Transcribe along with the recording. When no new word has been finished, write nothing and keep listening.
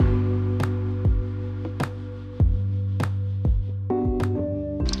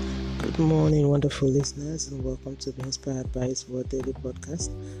morning, wonderful listeners, and welcome to Be Inspired by His Word Daily Podcast.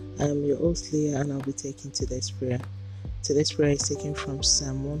 I am your host, Leah, and I'll be taking today's prayer. Today's prayer is taken from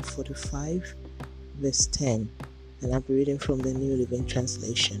Psalm 145, verse 10, and I'll be reading from the New Living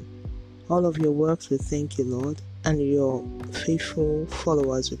Translation. All of your works will thank you, Lord, and your faithful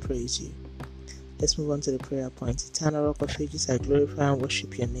followers will praise you. Let's move on to the prayer point. Eternal Rock of Ages, I glorify and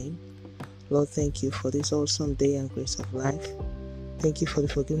worship your name. Lord, thank you for this awesome day and grace of life. Thank you for the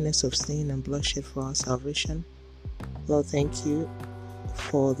forgiveness of sin and bloodshed for our salvation. Lord, thank you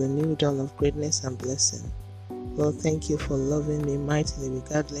for the new dawn of greatness and blessing. Lord, thank you for loving me mightily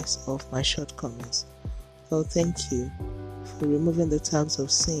regardless of my shortcomings. Lord, thank you for removing the tags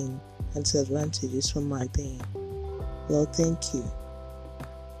of sin and disadvantages from my being. Lord, thank you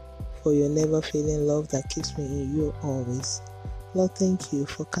for your never-failing love that keeps me in you always. Lord, thank you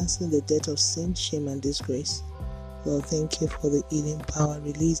for canceling the debt of sin, shame, and disgrace. Lord, thank you for the healing power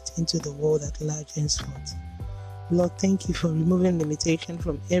released into the world at large henceforth. Lord, thank you for removing limitation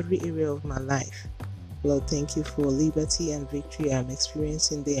from every area of my life. Lord, thank you for liberty and victory I am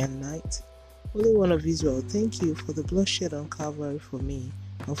experiencing day and night. Holy One of Israel, thank you for the blood shed on Calvary for me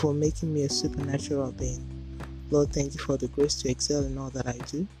and for making me a supernatural being. Lord, thank you for the grace to excel in all that I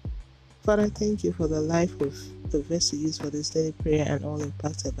do. Father, thank you for the life of the vessel used for this daily prayer and all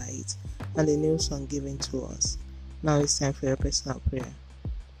impacted by it, and the new song given to us. Now it's time for your personal prayer.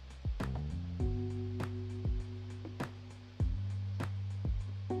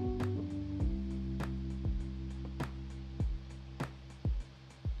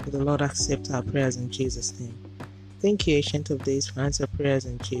 May the Lord accept our prayers in Jesus' name. Thank you, Ancient of Days, for answering prayers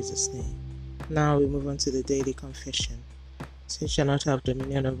in Jesus' name. Now we move on to the daily confession. Sin shall not have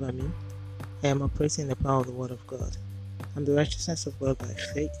dominion over me. I am operating in the power of the Word of God. I'm the righteousness of God by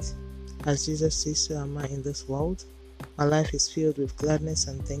faith. As Jesus says, so am I in this world. My life is filled with gladness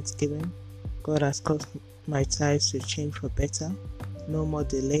and thanksgiving. God has caused my tides to change for better. No more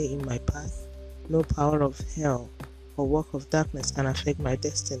delay in my path. No power of hell or work of darkness can affect my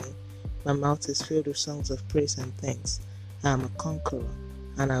destiny. My mouth is filled with songs of praise and thanks. I am a conqueror,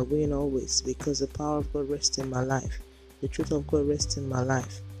 and I win always because the power of God rests in my life. The truth of God rests in my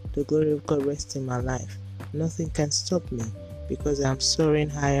life. The glory of God rests in my life. Nothing can stop me because I am soaring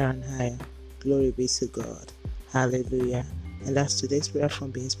higher and higher. Glory be to God. Hallelujah. And that's today's prayer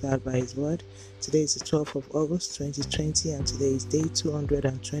from Being Inspired by His Word. Today is the 12th of August 2020, and today is day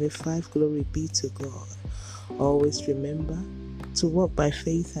 225. Glory be to God. Always remember to walk by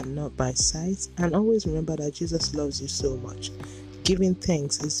faith and not by sight, and always remember that Jesus loves you so much. Giving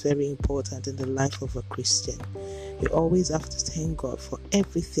thanks is very important in the life of a Christian. You always have to thank God for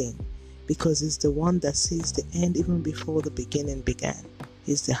everything, because it's the one that sees the end even before the beginning began.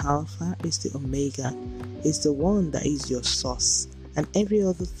 It's the Alpha, it's the Omega, it's the one that is your source. And every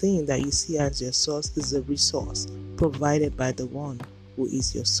other thing that you see as your source is a resource provided by the one who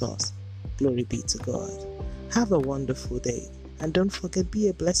is your source. Glory be to God. Have a wonderful day. And don't forget, be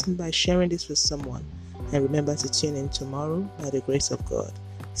a blessing by sharing this with someone. And remember to tune in tomorrow by the grace of God.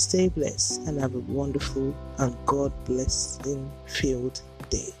 Stay blessed and have a wonderful and God-blessing filled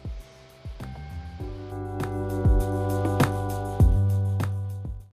day.